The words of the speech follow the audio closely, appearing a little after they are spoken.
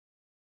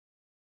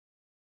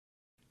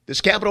This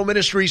Capital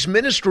Ministries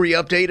ministry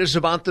update is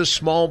about the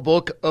small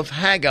book of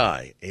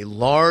Haggai, a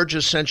large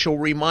essential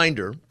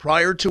reminder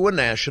prior to a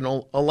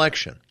national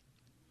election.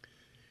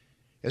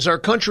 As our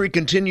country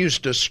continues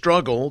to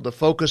struggle, the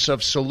focus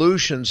of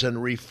solutions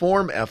and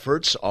reform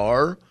efforts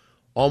are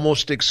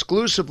almost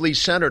exclusively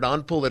centered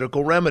on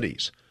political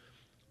remedies.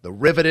 The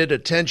riveted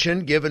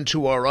attention given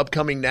to our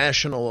upcoming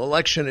national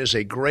election is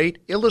a great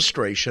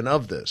illustration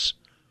of this.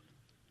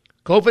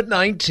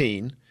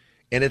 COVID-19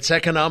 and its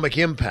economic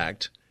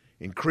impact,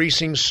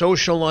 increasing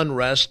social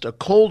unrest, a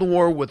Cold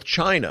War with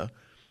China,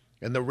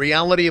 and the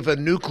reality of a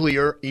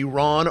nuclear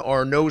Iran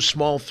are no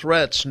small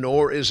threats,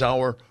 nor is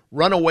our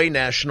runaway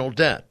national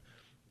debt.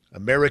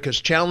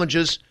 America's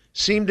challenges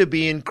seem to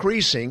be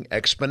increasing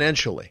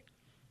exponentially.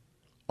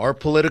 Are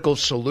political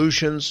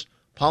solutions,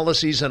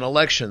 policies, and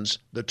elections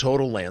the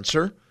total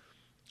answer?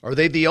 Are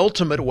they the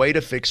ultimate way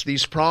to fix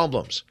these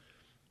problems?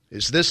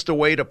 Is this the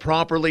way to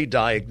properly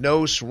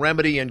diagnose,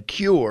 remedy, and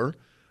cure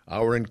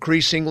our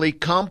increasingly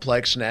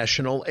complex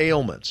national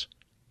ailments?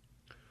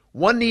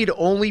 One need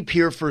only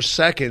peer for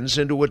seconds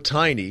into a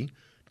tiny,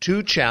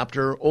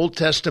 2-chapter Old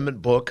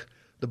Testament book,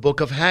 the book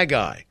of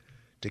Haggai,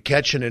 to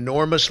catch an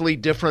enormously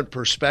different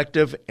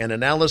perspective and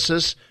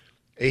analysis,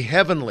 a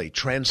heavenly,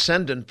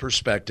 transcendent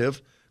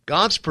perspective,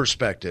 God's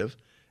perspective,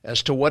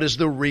 as to what is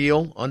the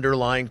real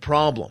underlying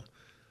problem.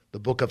 The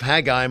book of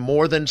Haggai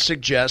more than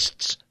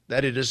suggests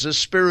that it is a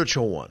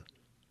spiritual one.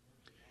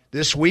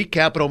 This week,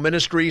 Capital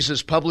Ministries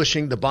is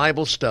publishing the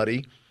Bible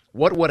study,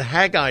 What Would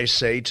Haggai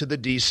Say to the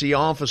D.C.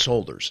 Office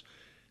Holders?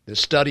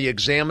 This study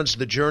examines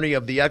the journey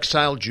of the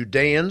exiled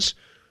Judeans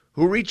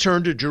who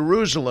returned to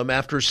Jerusalem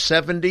after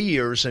 70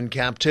 years in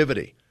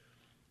captivity.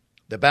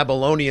 The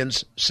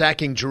Babylonians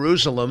sacking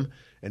Jerusalem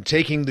and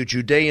taking the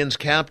Judeans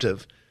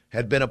captive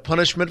had been a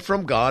punishment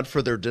from God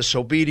for their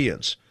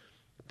disobedience.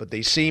 But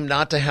they seem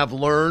not to have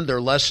learned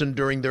their lesson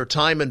during their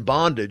time in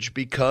bondage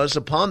because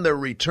upon their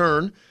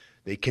return,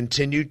 they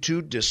continued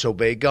to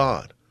disobey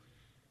God.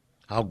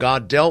 How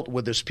God dealt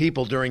with his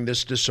people during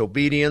this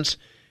disobedience,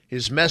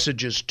 his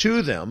messages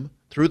to them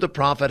through the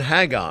prophet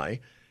Haggai,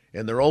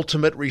 and their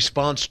ultimate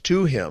response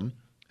to him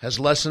has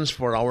lessons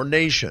for our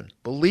nation,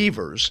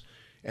 believers,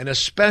 and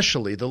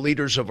especially the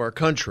leaders of our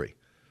country.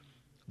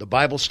 The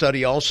Bible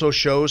study also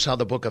shows how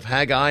the book of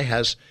Haggai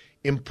has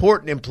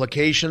important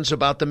implications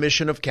about the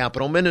mission of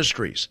Capital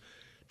Ministries,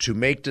 to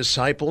make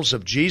disciples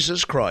of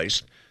Jesus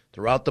Christ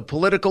throughout the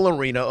political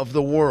arena of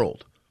the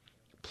world.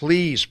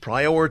 Please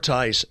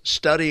prioritize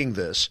studying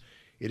this.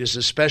 It is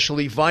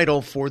especially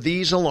vital for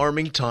these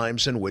alarming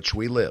times in which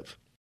we live.